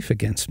huge beef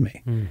against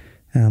me. And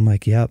I'm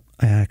like, yep,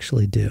 I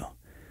actually do.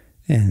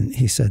 And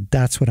he said,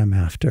 that's what I'm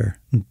after.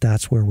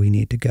 That's where we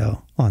need to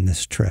go on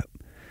this trip.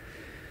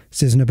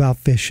 This isn't about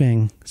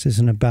fishing. This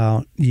isn't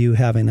about you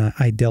having an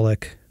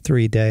idyllic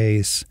 3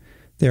 days.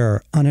 There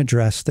are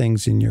unaddressed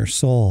things in your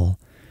soul.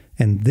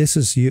 And this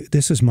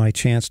is my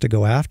chance to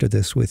go after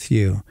this with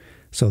you.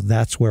 So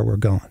that's where we're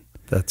going.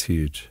 That's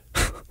huge.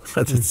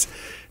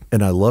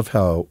 And I love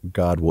how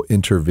God will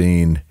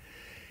intervene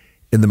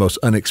in the most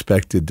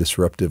unexpected,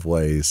 disruptive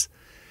ways.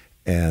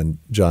 And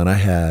John,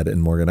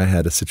 and Morgan, I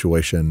had a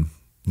situation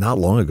not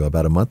long ago,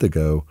 about a month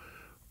ago,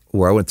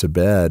 where I went to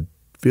bed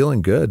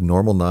feeling good,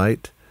 normal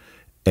night.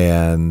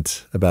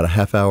 And about a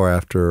half hour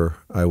after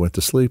I went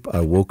to sleep, I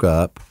woke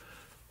up,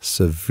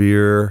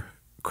 severe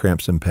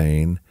cramps and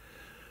pain,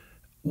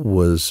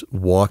 was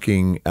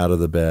walking out of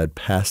the bed,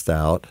 passed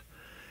out,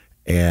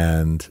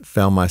 and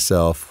found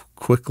myself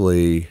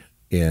quickly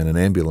in an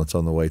ambulance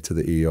on the way to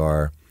the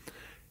ER.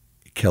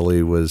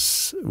 Kelly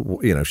was,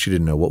 she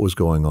didn't know what was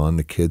going on.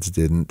 The kids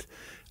didn't.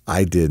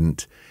 I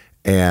didn't.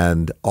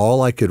 And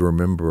all I could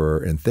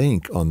remember and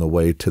think on the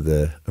way to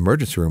the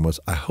emergency room was,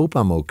 I hope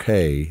I'm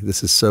okay.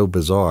 This is so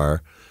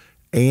bizarre.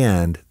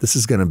 And this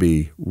is going to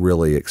be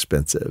really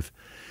expensive.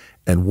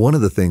 And one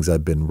of the things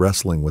I've been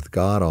wrestling with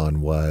God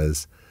on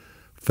was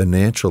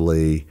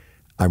financially,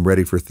 I'm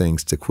ready for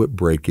things to quit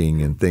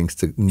breaking and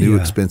new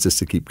expenses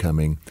to keep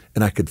coming.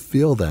 And I could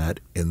feel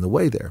that in the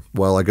way there.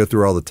 Well, I go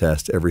through all the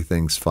tests.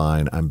 Everything's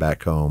fine. I'm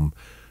back home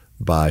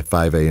by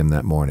 5 a.m.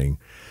 that morning.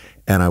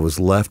 And I was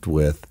left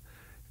with,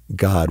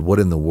 God, what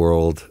in the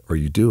world are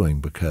you doing?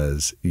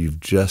 Because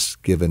you've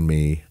just given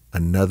me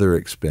another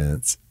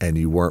expense and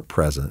you weren't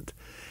present.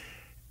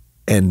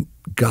 And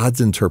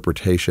God's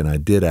interpretation, I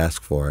did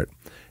ask for it,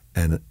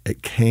 and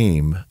it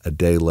came a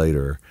day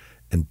later.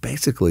 And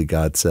basically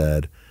God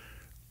said,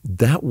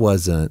 that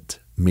wasn't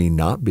me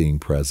not being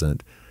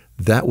present.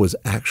 That was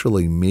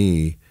actually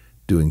me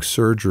doing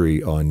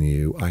surgery on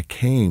you. I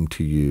came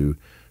to you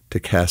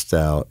to cast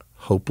out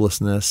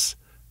hopelessness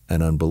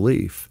and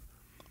unbelief.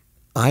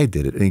 I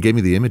did it. And he gave me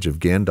the image of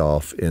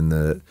Gandalf in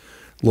the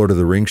Lord of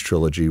the Rings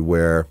trilogy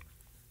where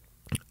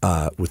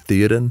with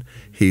Theoden,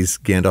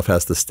 Gandalf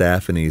has the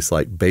staff and he's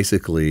like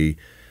basically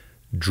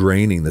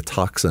draining the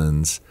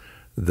toxins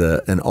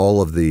and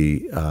all of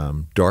the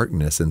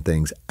darkness and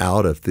things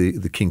out of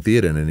the King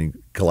Theoden, and he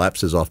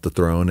collapses off the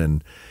throne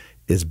and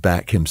is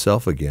back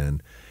himself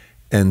again.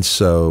 And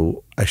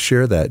so I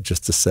share that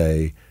just to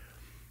say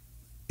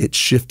it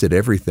shifted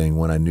everything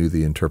when I knew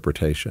the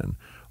interpretation.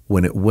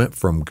 When it went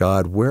from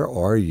God, where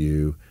are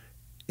you?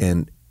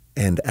 And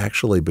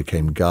actually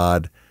became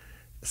God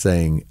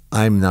saying,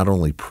 I'm not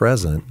only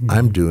present,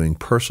 I'm doing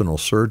personal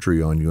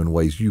surgery on you in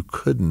ways you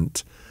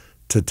couldn't,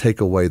 to take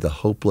away the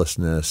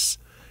hopelessness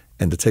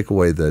and to take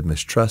away the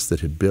mistrust that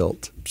had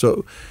built.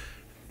 So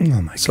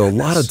a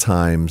lot of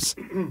times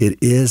it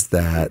is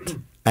that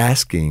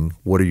asking,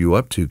 what are you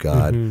up to,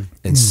 God?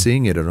 And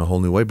seeing it in a whole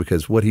new way,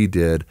 because what he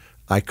did,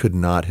 I could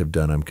not have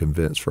done, I'm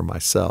convinced, for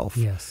myself.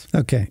 Yes.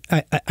 Okay.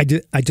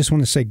 I just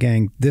want to say,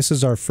 gang, this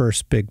is our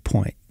first big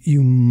point.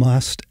 You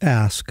must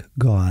ask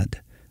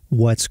God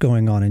what's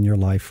going on in your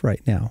life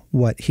right now,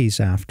 what he's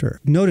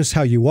after. Notice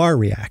how you are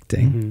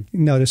reacting.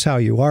 Notice how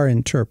you are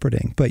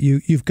interpreting. But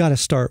you've got to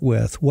start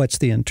with what's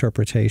the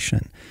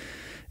interpretation.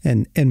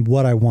 And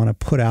what I want to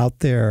put out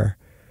there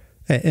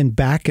and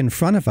back in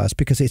front of us,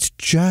 because it's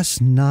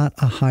just not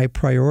a high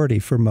priority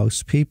for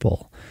most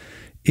people,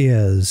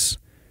 is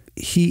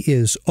he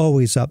is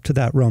always up to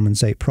that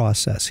Romans 8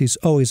 process. He's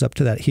always up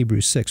to that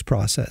Hebrews 6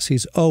 process.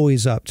 He's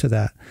always up to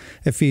that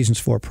Ephesians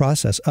 4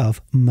 process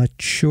of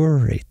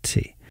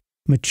maturity,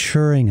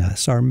 maturing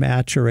us, our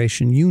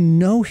maturation. You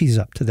know he's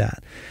up to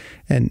that.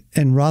 And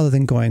rather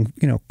than going,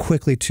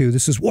 quickly to,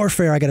 this is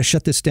warfare, I got to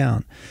shut this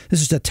down.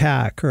 This is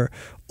attack, or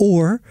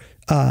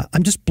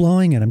I'm just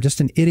blowing it. I'm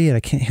just an idiot. I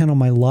can't handle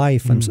my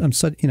life. I'm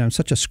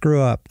such a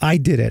screw up. I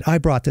did it. I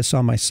brought this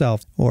on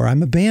myself. Or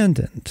I'm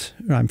abandoned.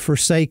 Or I'm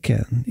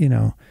forsaken.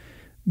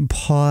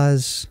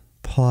 Pause,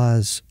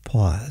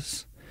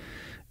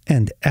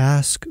 and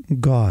ask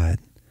God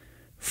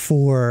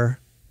for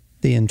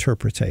the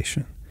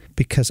interpretation.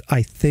 Because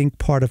I think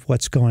part of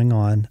what's going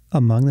on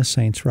among the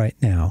saints right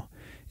now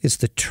is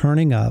the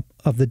turning up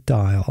of the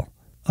dial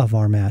of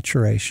our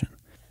maturation.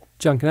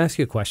 John, can I ask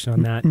you a question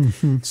on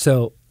that?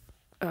 So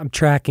I'm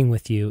tracking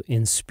with you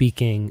in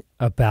speaking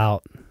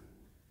about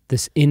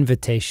this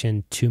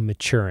invitation to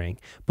maturing,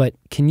 but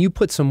can you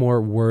put some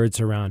more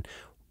words around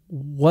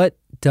what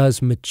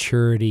does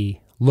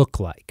maturity look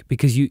like?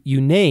 Because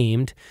you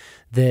named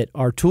that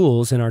our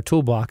tools in our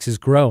toolbox is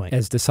growing.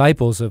 As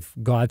disciples of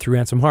God through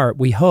Ransom Heart,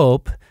 we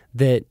hope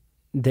that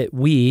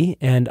we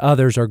and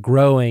others are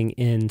growing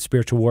in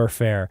spiritual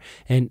warfare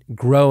and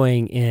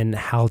growing in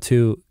how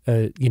to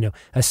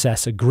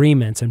assess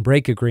agreements and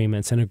break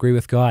agreements and agree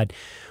with God.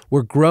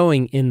 We're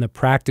growing in the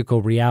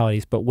practical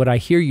realities, but what I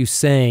hear you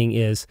saying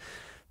is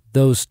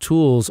those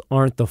tools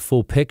aren't the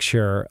full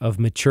picture of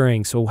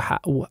maturing. So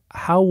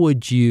how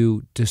would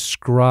you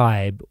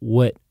describe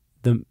what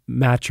the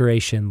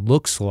maturation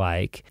looks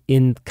like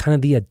in kind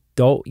of the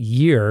adult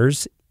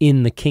years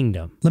in the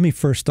kingdom? Let me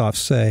first off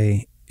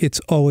say, it's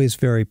always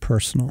very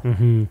personal.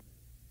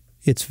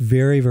 It's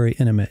very, very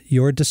intimate.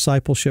 Your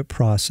discipleship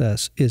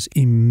process is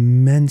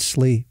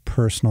immensely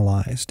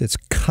personalized. It's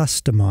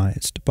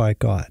customized by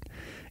God.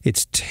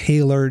 It's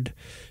tailored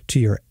to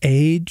your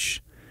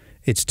age.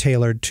 It's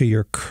tailored to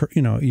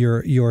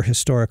your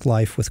historic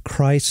life with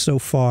Christ so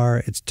far.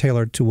 It's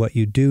tailored to what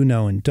you do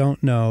know and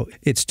don't know.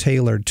 It's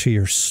tailored to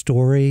your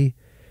story.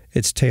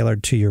 It's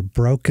tailored to your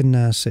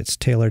brokenness. It's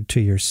tailored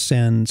to your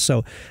sin.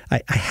 So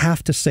I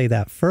have to say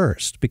that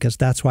first, because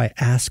that's why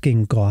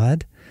asking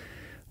God,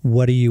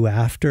 what are you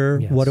after?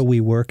 Yes. What are we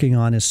working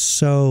on is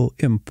so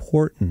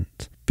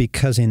important,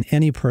 because in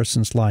any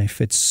person's life,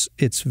 it's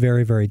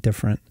very, very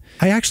different.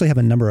 I actually have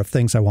a number of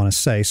things I want to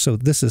say, so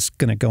this is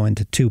going to go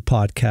into 2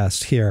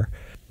 podcasts here.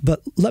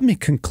 But let me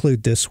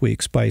conclude this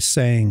week's by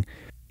saying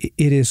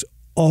it is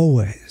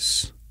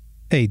always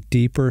a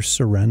deeper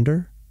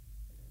surrender.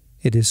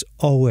 It is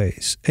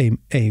always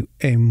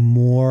a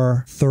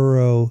more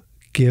thorough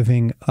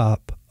giving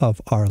up of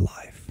our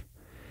life.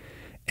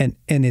 And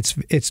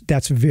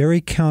that's very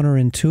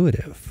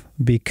counterintuitive,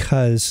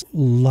 because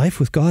life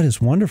with God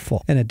is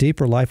wonderful, and a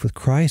deeper life with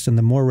Christ, and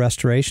the more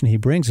restoration he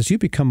brings, as you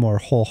become more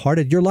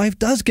wholehearted, your life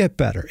does get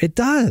better. It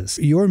does.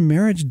 Your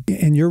marriage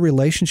and your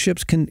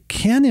relationships can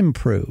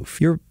improve.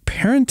 Your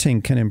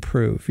parenting can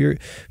improve. Your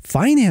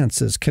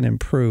finances can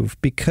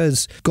improve,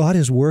 because God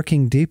is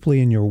working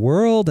deeply in your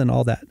world and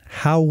all that.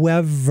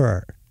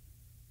 However,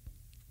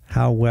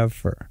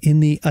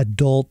 in the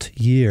adult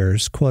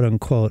years, quote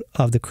unquote,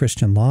 of the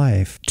Christian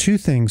life, 2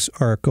 things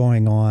are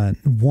going on.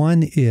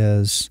 One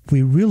is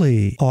we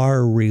really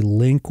are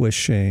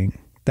relinquishing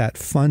that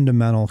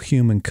fundamental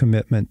human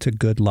commitment to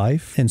good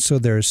life. And so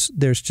there's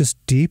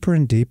just deeper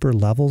and deeper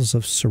levels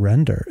of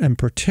surrender, and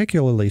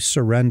particularly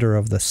surrender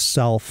of the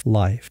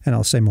self-life. And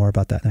I'll say more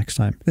about that next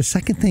time. The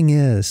second thing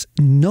is,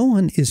 no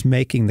one is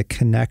making the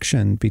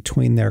connection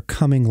between their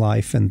coming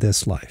life and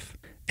this life.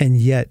 And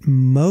yet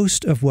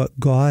most of what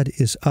God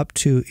is up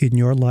to in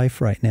your life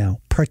right now,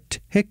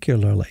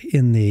 particularly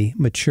in the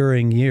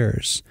maturing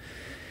years,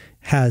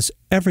 has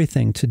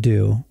everything to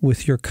do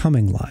with your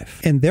coming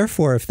life. And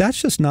therefore, if that's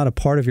just not a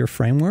part of your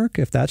framework,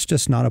 if that's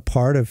just not a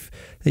part of,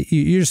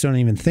 you just don't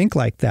even think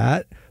like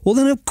that, well,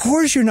 then of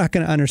course you're not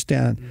going to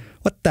understand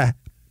what the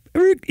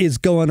is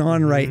going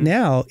on right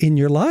now in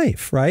your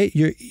life, right?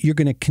 You're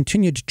going to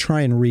continue to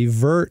try and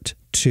revert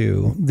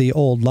to the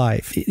old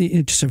life.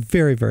 It's just a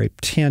very, very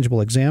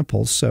tangible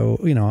example. So,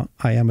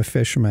 I am a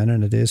fisherman,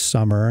 and it is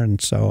summer, and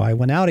so I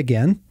went out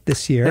again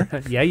this year.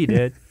 Yeah, you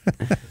did.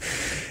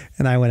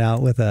 And I went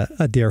out with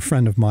a dear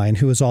friend of mine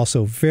who is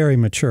also very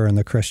mature in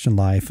the Christian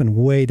life and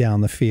way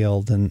down the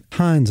field and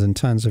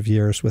tons of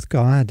years with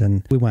God.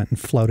 And we went and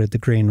floated the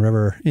Green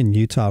River in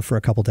Utah for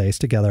a couple days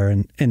together.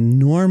 And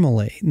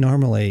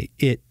normally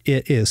it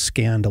is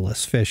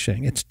scandalous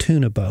fishing. It's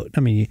tuna boat. I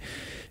mean,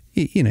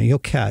 you'll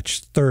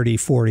catch 30,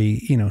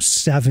 40,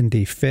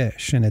 70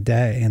 fish in a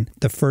day. And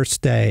the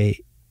first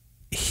day,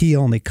 he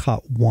only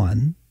caught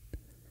 1.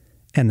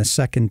 And the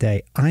second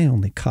day, I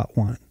only caught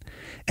 1.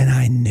 And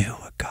I knew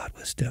what God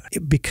was doing,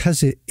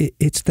 because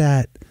it's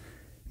that,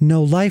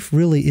 no, life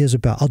really is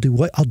about, I'll do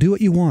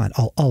what you want.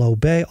 I'll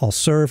obey, I'll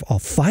serve, I'll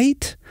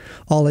fight,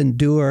 I'll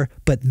endure,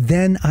 but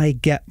then I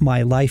get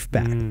my life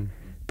back.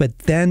 But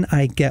then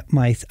I get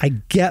my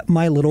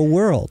little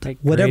world, like,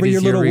 whatever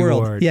your little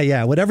world. Reward.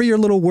 Yeah, whatever your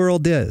little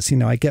world is.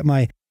 I get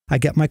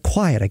my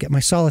quiet, I get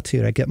my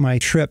solitude, I get my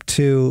trip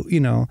to,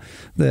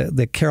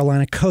 the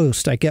Carolina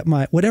coast, I get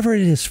my, whatever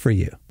it is for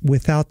you,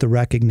 without the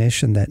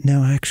recognition that,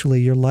 no,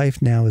 actually your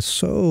life now is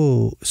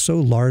so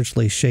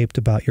largely shaped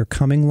about your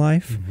coming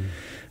life.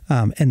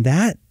 And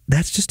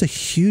that's just a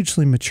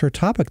hugely mature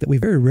topic that we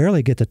very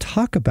rarely get to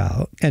talk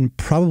about, and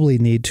probably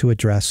need to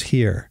address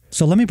here.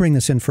 So let me bring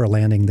this in for a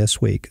landing this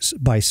week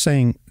by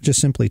saying just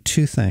simply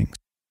 2 things.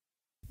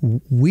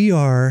 We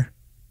are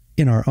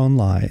in our own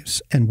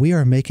lives, and we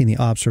are making the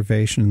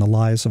observation in the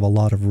lives of a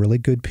lot of really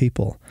good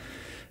people.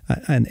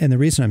 And the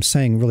reason I'm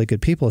saying really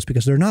good people is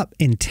because they're not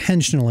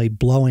intentionally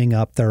blowing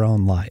up their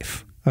own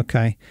life,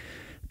 okay?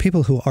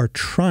 People who are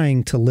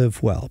trying to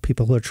live well,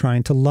 people who are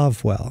trying to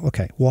love well,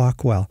 okay,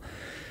 walk well.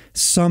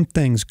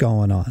 Something's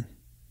going on.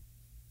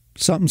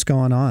 Something's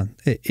going on,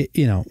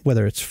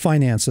 whether it's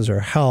finances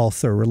or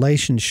health or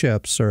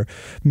relationships or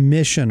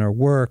mission or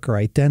work or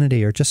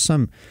identity or just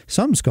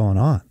something's going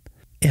on.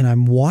 And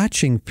I'm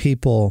watching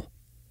people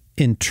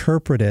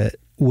interpret it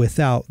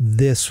without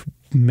this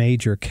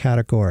major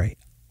category.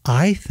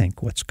 I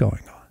think what's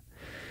going on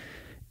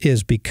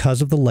is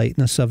because of the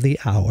lateness of the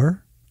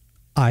hour,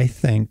 I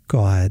think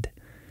God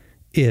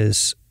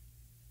is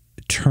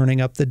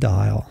turning up the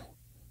dial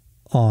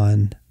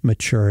on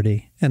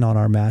maturity and on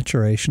our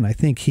maturation. I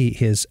think he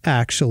is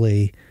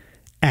actually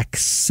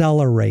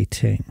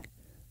accelerating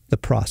the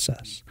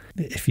process.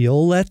 If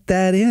you'll let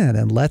that in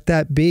and let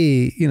that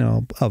be,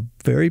 a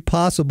very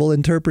possible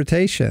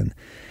interpretation,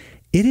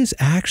 it is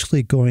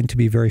actually going to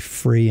be very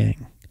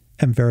freeing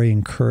and very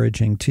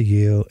encouraging to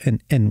you,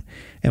 and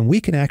we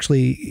can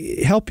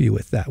actually help you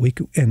with that.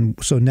 And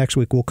so next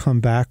week we'll come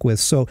back with,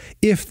 so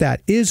if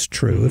that is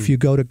true, if you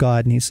go to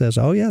God and he says,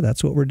 oh yeah,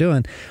 that's what we're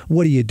doing,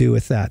 what do you do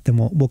with that? Then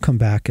we'll come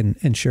back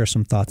and share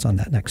some thoughts on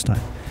that next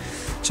time.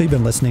 So you've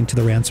been listening to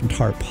the Ransomed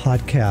Heart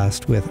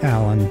podcast with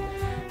Alan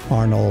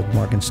Arnold,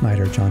 Morgan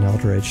Snyder, John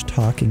Eldredge,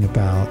 talking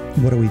about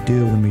what do we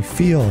do when we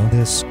feel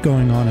this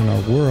going on in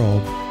our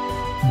world?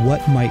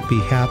 What might be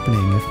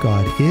happening if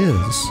God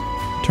is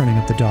turning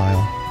up the dial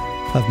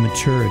of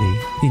maturity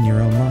in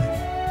your own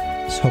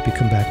life? So hope you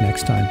come back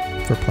next time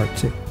for part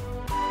 2.